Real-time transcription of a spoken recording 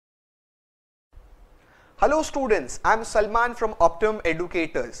Hello students, I am Salman from Optimum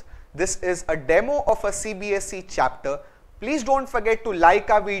Educators. This is a demo of a Cbse chapter. Please don't forget to like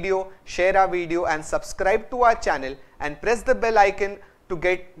our video, share our video and subscribe to our channel and press the bell icon to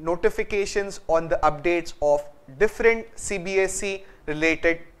get notifications on the updates of different Cbse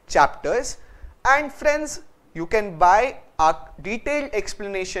related chapters. And friends, you can buy a detailed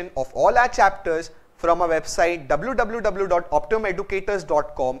explanation of all our chapters from our website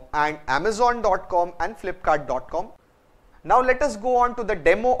www.optimumeducators.com and amazon.com and flipkart.com. Now let us go on to the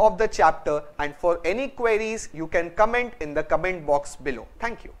demo of the chapter, and for any queries you can comment in the comment box below.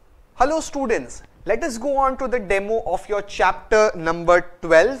 Thank you. Hello students, let us go on to the demo of your chapter number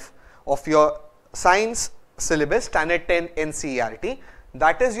 12 of your science syllabus standard 10 Ncert,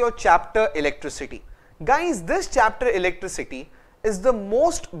 that is your chapter electricity. Guys, this chapter electricity is the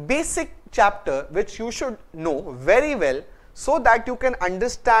most basic chapter which you should know very well so that you can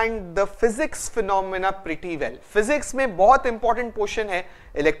understand the physics phenomena pretty well. Physics में बहुत important portion है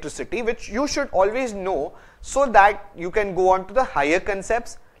electricity which you should always know so that you can go on to the higher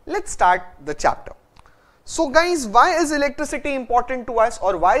concepts. Let's start the chapter. So guys, why is electricity important to us,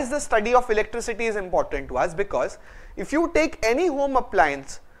 or why is the study of electricity is important to us? Because if you take any home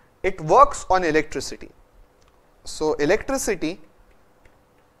appliance, it works on electricity. So electricity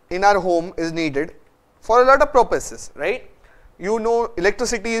in our home is needed for a lot of purposes, right? You know,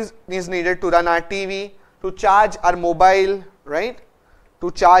 electricity is needed to run our TV, to charge our mobile, right?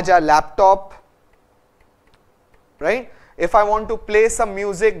 To charge our laptop, right? If I want to play some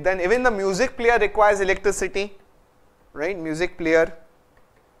music, then even the music player requires electricity, right? Music player.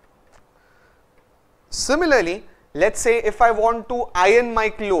 Similarly, let's say if I want to iron my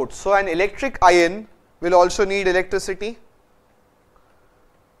clothes, so an electric iron will also need electricity.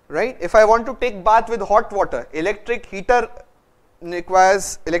 Right? If I want to take bath with hot water, electric heater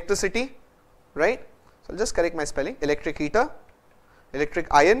requires electricity, right? So I'll just correct my spelling. Electric heater, electric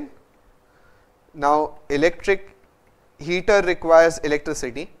iron. Now electric heater requires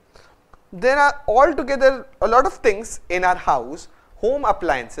electricity. There are altogether a lot of things in our house, home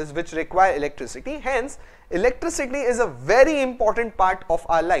appliances which require electricity. Hence, electricity is a very important part of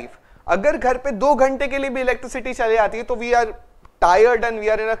our life. अगर घर पे 2 घंटे के लिए भी electricity चली आती है तो we are tired and we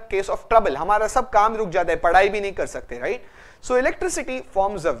are in a case of trouble. हमारा सब काम रुक जाता है, पढ़ाई भी नहीं कर सकते, right? So electricity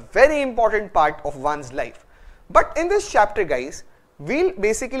forms a very important part of one's life. But in this chapter, guys, we'll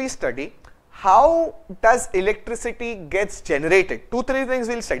basically study how does electricity gets generated. 2-3 things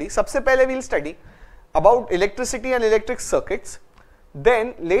we'll study. सबसे पहले we'll study about electricity and electric circuits.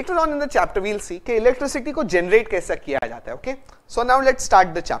 Then later on in the chapter we'll see कि electricity को generate कैसे किया जाता है. Okay? So now let's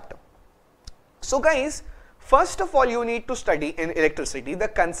start the chapter. So guys, first of all, you need to study in electricity the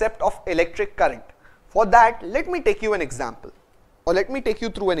concept of electric current. For that, let me take you an example, or let me take you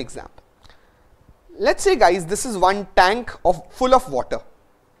through an example. Let's say, guys, this is one tank full of water.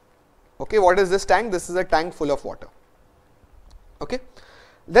 Okay, what is this tank? This is a tank full of water. Okay,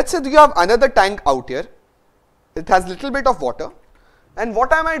 let's say you have another tank out here. It has little bit of water, and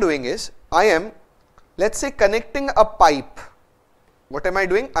what am I doing is I am, let's say, connecting a pipe. What am I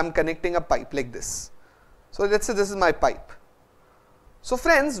doing? I'm connecting a pipe like this. So let's say this is my pipe. So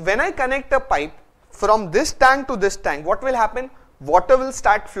friends, when I connect a pipe from this tank to this tank, what will happen? Water will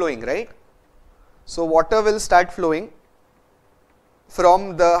start flowing, right? So water will start flowing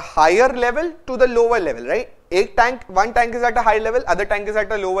from the higher level to the lower level, right? One tank is at a high level, other tank is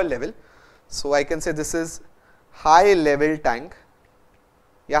at a lower level. So I can say this is high level tank.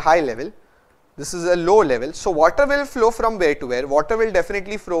 Yeah, high level. This is a low level. So water will flow from where to where? Water will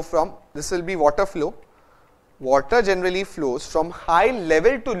definitely flow from, this will be water flow. Water generally flows from high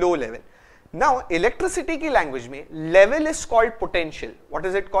level to low level. Now electricity की language में level is called potential. What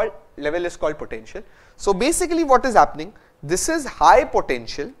is it called? Level is called potential. So basically what is happening? This is high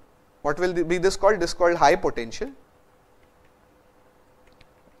potential. What will be this called? This is called high potential.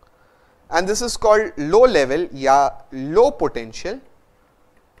 And this is called low level, yeah, low potential.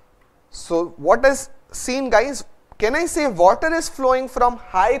 So what is seen, guys? Can I say water is flowing from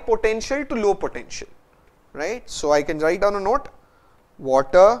high potential to low potential? Right? So I can write down a note.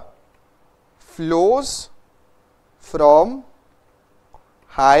 Water flows from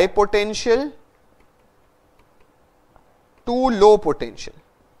high potential to low potential.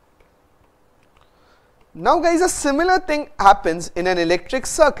 Now guys, a similar thing happens in an electric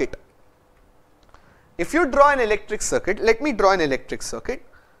circuit. If you draw an electric circuit, let me draw an electric circuit.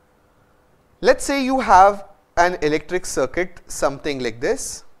 Let's say you have an electric circuit something like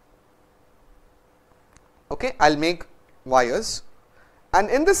this. Okay, I'll make wires, and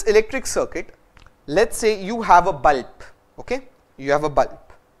in this electric circuit, let's say you have a bulb. Okay, you have a bulb.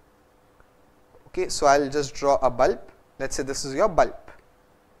 Okay, so I'll just draw a bulb. Let's say this is your bulb.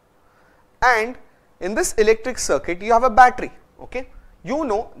 And in this electric circuit, you have a battery. Okay, you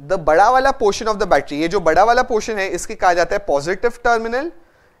know the बड़ा वाला portion of the battery, ये जो बड़ा वाला portion है, इसके कहा जाता है positive terminal,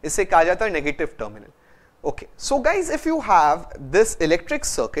 इसे कहा जाता है negative terminal. Okay, so guys, if you have this electric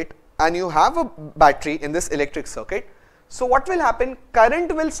circuit and you have a battery in this electric circuit, so what will happen?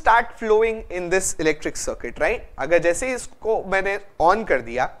 Current will start flowing in this electric circuit, right? अगर जैसे इसको मैंने on कर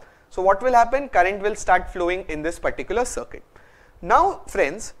दिया, so what will happen? Current will start flowing in this particular circuit. Now,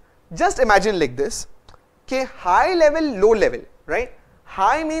 friends, just imagine like this, okay, high level, low level, right?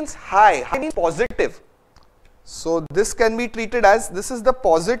 High means high means positive. So this can be treated as, this is the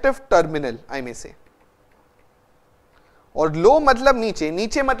positive terminal, I may say. और low मतलब नीचे,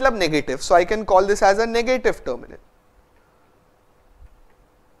 नीचे मतलब negative, so I can call this as a negative terminal.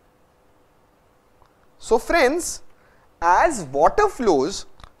 So friends, as water flows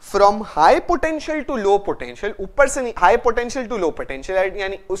from high potential to low potential, ऊपर से high potential to low potential,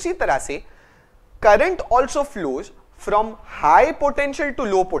 यानी उसी तरह से current also flows from high potential to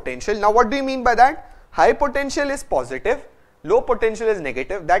low potential. Now what do you mean by that? High potential is positive, low potential is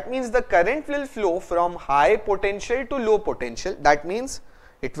negative. That means the current will flow from high potential to low potential. That means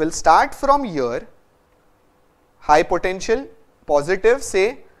it will start from here, high potential, positive,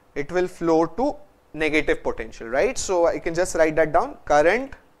 say it will flow to negative potential, right? So I can just write that down.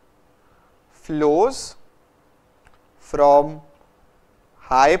 Current flows from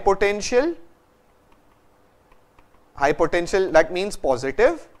high potential, that means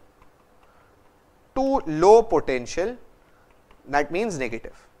positive, to low potential, that means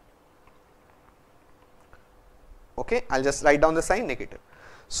negative. Okay, I'll just write down the sign negative.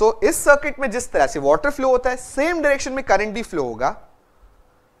 So इस circuit में जिस तरह से water flow होता है, same direction में current भी flow होगा.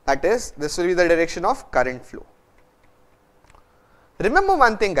 That is, this will be the direction of current flow. Remember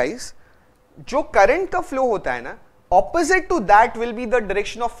one thing, guys, जो current का flow होता है ना, opposite to that will be the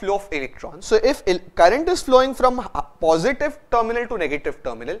direction of flow of electrons. So if current is flowing from positive terminal to negative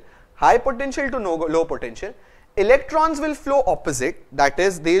terminal, high potential to low potential, electrons will flow opposite, that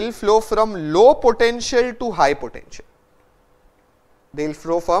is, they will flow from low potential to high potential. They will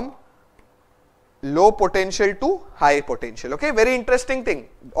flow from low potential to high potential. Okay, very interesting thing.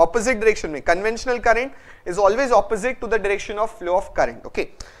 Opposite direction mein. Conventional current is always opposite to the direction of flow of current.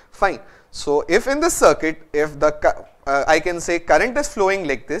 Okay, fine. So if in the circuit, if the I can say current is flowing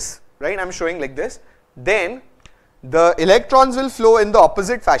like this, right? I'm showing like this. Then the electrons will flow in the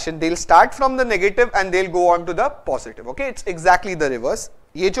opposite fashion. They'll start from the negative and they'll go on to the positive. Okay, it's exactly the reverse.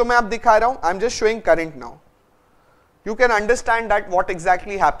 ये जो मैं आप दिखा रहा हूँ, I'm just showing current now. You can understand that what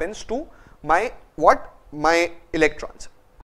exactly happens to my electrons.